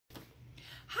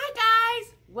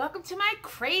Welcome to my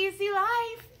crazy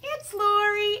life. It's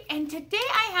Lori, and today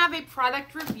I have a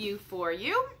product review for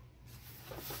you.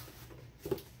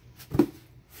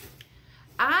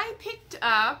 I picked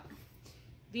up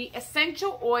the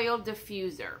essential oil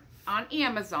diffuser on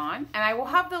Amazon, and I will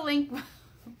have the link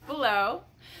below.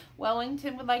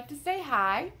 Wellington would like to say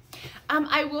hi.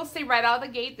 I will say right out of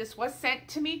the gate, this was sent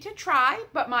to me to try,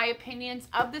 but my opinions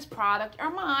of this product are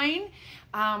mine.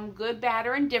 Good, bad,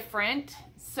 or indifferent.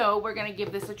 So we're going to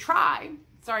give this a try.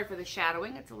 Sorry for the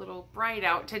shadowing. It's a little bright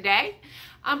out today.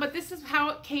 But this is how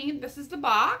it came. This is the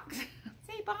box.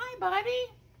 Say bye, buddy.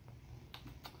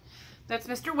 That's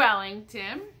Mr.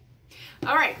 Wellington.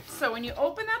 All right. So when you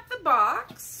open up the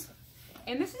box,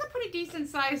 and this is a pretty decent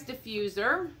sized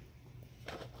diffuser.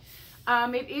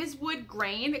 It is wood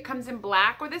grain. It comes in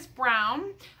black or this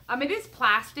brown. It is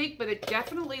plastic, but it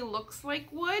definitely looks like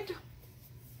wood,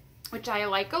 which I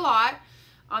like a lot.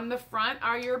 On the front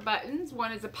are your buttons.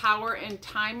 One is a power and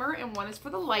timer, and one is for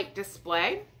the light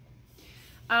display.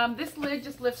 This lid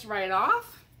just lifts right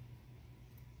off.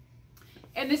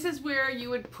 And this is where you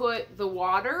would put the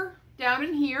water down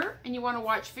in here, and you want to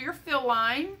watch for your fill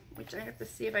line, which I have to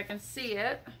see if I can see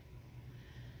it.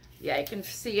 Yeah, you can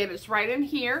see it. It's right in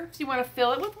here. So you want to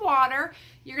fill it with water.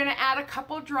 You're going to add a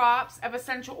couple drops of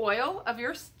essential oil of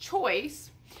your choice.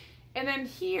 And then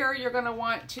here, you're going to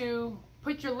want to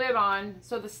put your lid on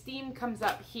so the steam comes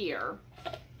up here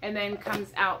and then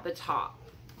comes out the top.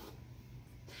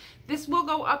 This will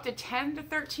go up to 10 to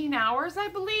 13 hours, I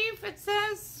believe it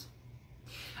says.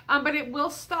 But it will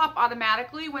stop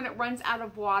automatically when it runs out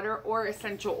of water or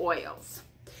essential oils.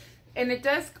 And it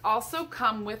does also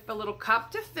come with the little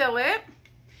cup to fill it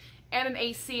and an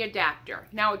AC adapter.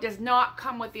 Now, it does not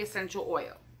come with the essential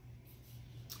oil.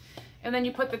 And then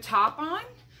you put the top on.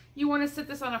 You want to set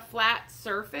this on a flat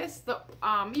surface.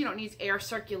 You don't need air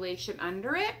circulation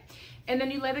under it. And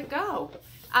then you let it go.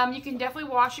 You can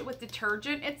definitely wash it with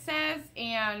detergent, it says.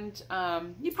 And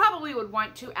you probably would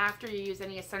want to after you use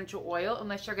any essential oil,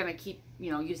 unless you're going to keep,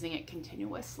 using it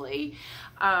continuously.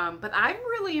 But I'm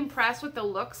really impressed with the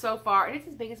look so far. And it's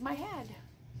as big as my head.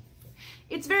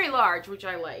 It's very large, which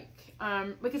I like.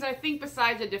 Because I think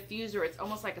besides a diffuser, it's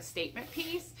almost like a statement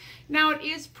piece. Now, it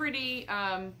is pretty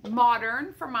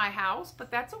modern for my house, but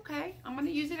that's okay. I'm going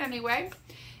to use it anyway.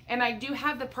 And I do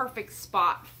have the perfect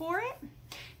spot for it.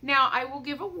 Now, I will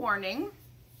give a warning.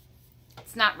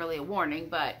 It's not really a warning,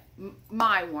 but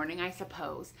my warning, I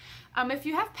suppose. If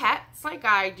you have pets like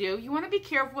I do, you want to be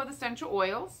careful with essential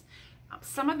oils.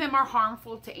 Some of them are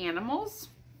harmful to animals.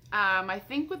 I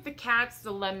think with the cats,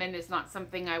 the lemon is not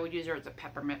something I would use, or it's a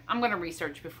peppermint. I'm going to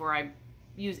research before I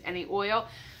use any oil.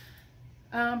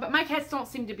 But my cats don't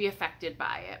seem to be affected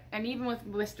by it. And even with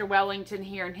Mr. Wellington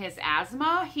here and his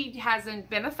asthma, he hasn't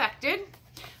been affected.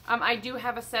 I do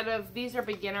have a set of, these are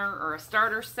beginner or a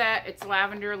starter set. It's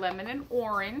lavender, lemon, and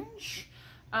orange.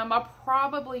 I'll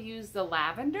probably use the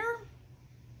lavender.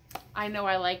 I know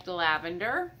I like the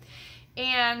lavender.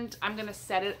 And I'm going to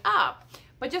set it up.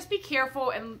 But just be careful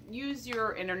and use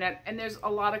your internet, and there's a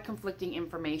lot of conflicting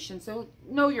information. So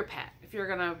know your pet if you're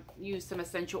gonna use some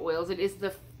essential oils. It is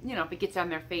the, if it gets on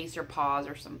their face or paws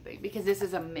or something, because this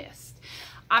is a mist.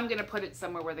 I'm gonna put it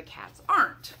somewhere where the cats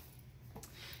aren't.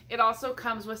 It also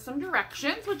comes with some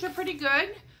directions, which are pretty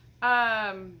good.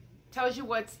 Tells you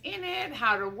what's in it,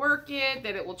 how to work it,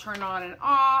 that it will turn on and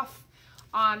off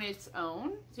on its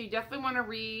own. So you definitely wanna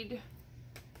read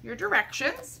your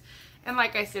directions. And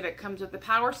like I said, it comes with the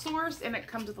power source, and it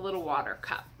comes with a little water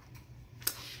cup.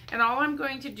 And all I'm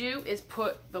going to do is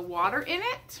put the water in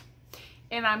it,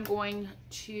 and I'm going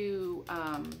to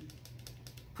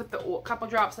put the couple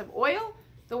drops of oil,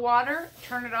 the water,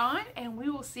 turn it on, and we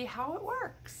will see how it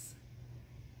works.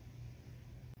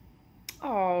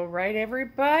 All right,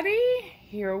 everybody,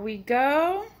 here we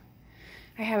go.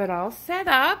 I have it all set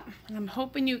up, and I'm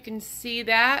hoping you can see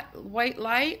that white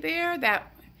light there.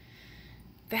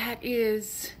 That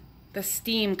is the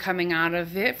steam coming out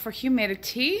of it for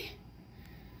humidity.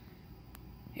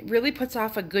 It really puts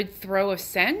off a good throw of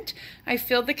scent. I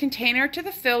filled the container to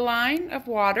the fill line of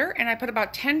water, and I put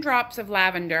about 10 drops of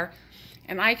lavender,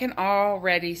 and I can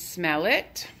already smell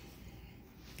it.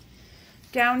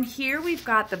 Down here, we've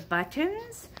got the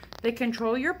buttons. They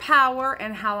control your power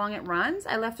and how long it runs.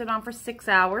 I left it on for 6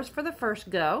 hours for the first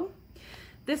go.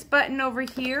 This button over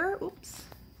here,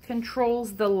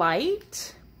 controls the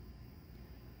light.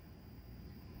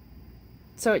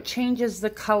 So it changes the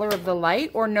color of the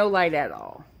light or no light at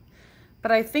all.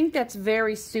 But I think that's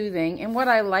very soothing. And what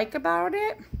I like about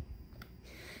it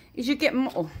is you get,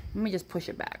 let me just push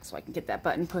it back so I can get that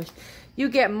button pushed. You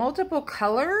get multiple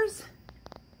colors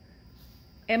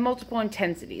and multiple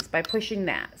intensities by pushing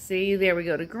that. See, there we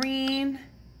go to green.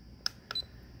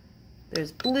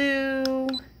 There's blue,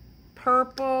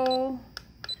 purple,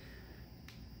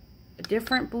 a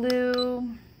different blue,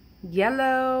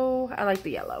 yellow. I like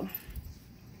the yellow.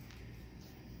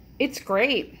 It's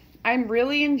great. I'm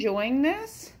really enjoying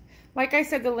this. Like I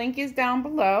said, the link is down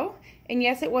below. And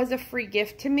yes, it was a free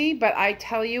gift to me, but I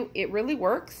tell you, it really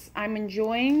works. I'm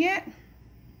enjoying it.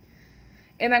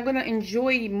 And I'm going to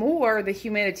enjoy more the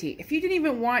humidity. If you didn't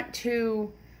even want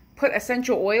to put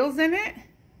essential oils in it,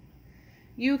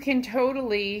 you can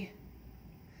totally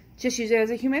just use it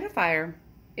as a humidifier.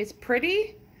 It's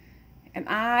pretty, and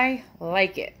I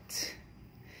like it.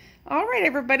 All right,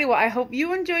 everybody. Well, I hope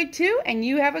you enjoyed too, and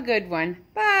you have a good one.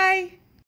 Bye.